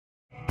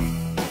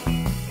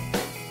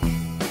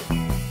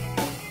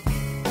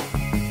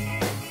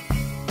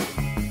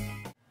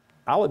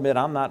I'll admit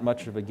I'm not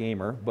much of a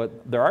gamer,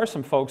 but there are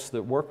some folks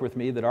that work with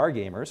me that are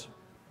gamers.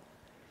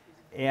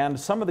 And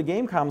some of the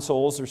game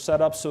consoles are set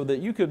up so that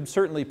you could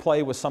certainly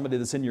play with somebody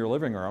that's in your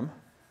living room,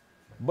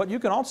 but you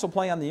can also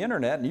play on the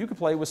internet, and you could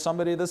play with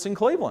somebody that's in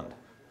Cleveland,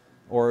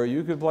 or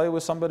you could play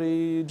with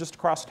somebody just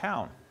across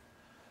town.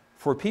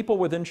 For people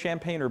within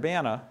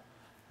Champaign-Urbana,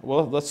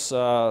 well, let's,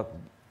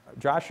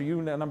 Josh, are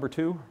you number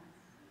 2?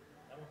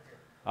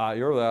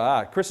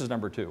 Chris is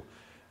number 2.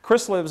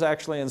 Chris lives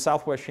actually in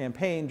southwest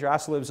Champaign.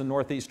 Josh lives in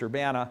northeast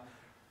Urbana.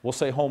 We'll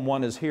say home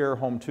 1 is here,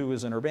 home 2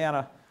 is in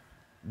Urbana.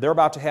 They're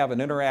about to have an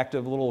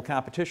interactive little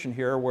competition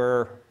here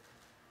where,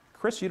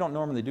 Chris, you don't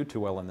normally do too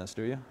well in this,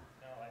 do you?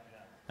 No, I do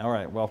not. All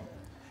right, well,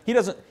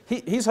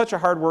 he's such a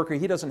hard worker,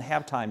 he doesn't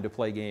have time to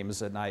play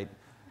games at night.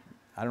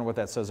 I don't know what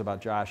that says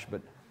about Josh,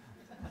 but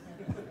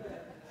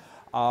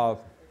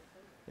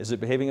is it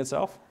behaving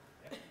itself?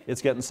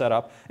 It's getting set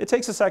up. It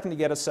takes a second to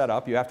get it set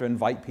up. You have to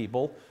invite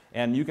people,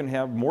 and you can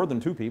have more than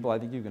 2 people. I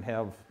think you can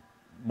have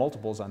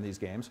multiples on these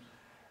games.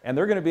 And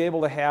they're going to be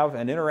able to have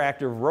an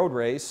interactive road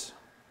race.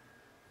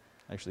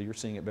 Actually, you're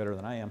seeing it better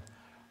than I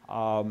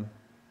am.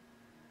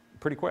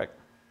 Pretty quick.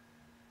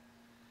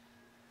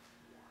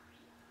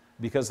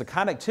 Because the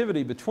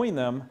connectivity between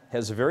them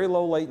has very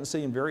low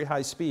latency and very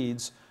high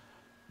speeds.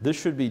 This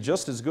should be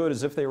just as good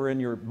as if they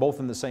were both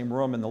in the same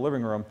room in the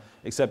living room,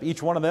 except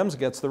each one of them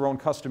gets their own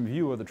custom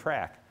view of the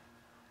track.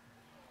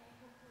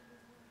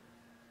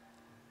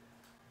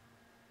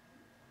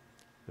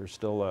 There's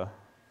still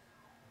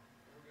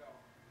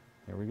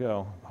here we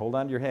go. Hold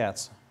on to your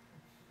hats.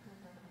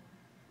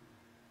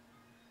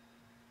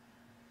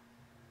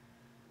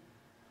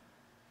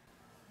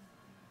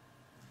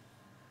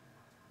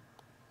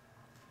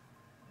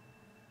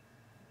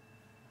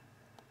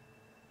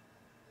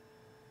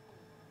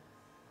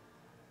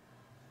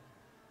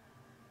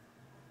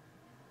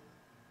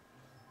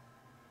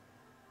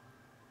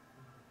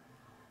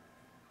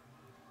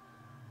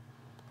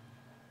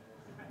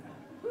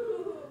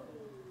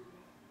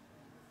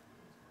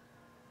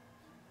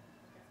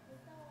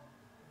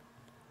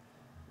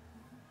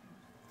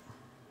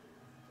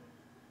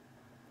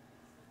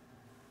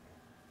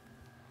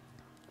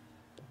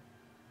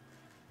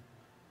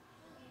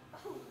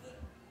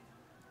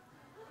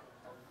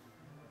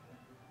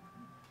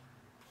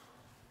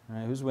 All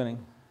right, who's winning?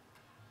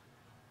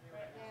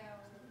 Right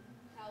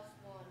now, house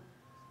 1.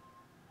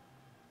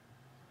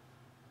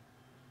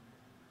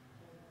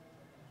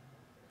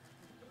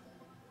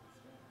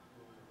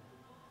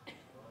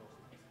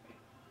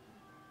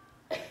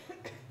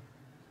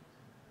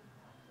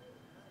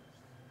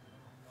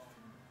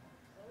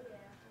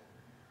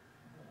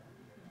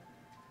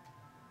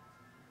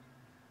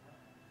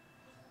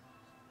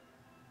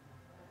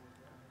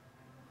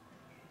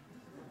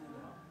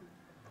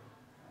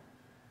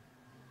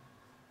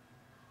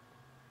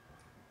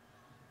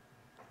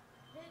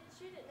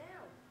 Shoot it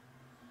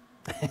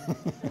now.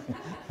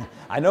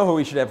 I know who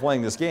we should have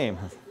playing this game.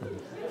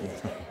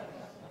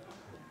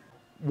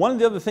 One of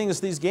the other things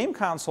these game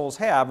consoles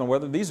have, and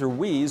whether these are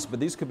Wii's, but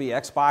these could be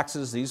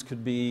Xboxes, these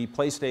could be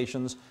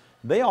PlayStations,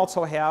 they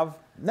also have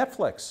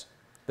Netflix.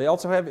 They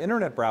also have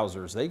internet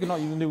browsers. You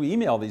can do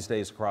email these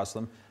days across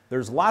them.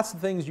 There's lots of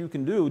things you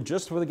can do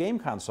just with a game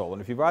console.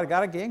 And if you've already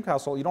got a game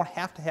console, you don't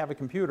have to have a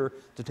computer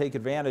to take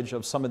advantage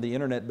of some of the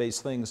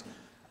internet-based things.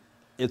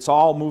 It's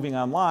all moving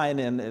online,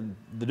 and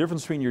the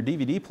difference between your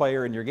DVD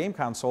player and your game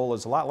console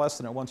is a lot less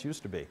than it once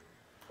used to be.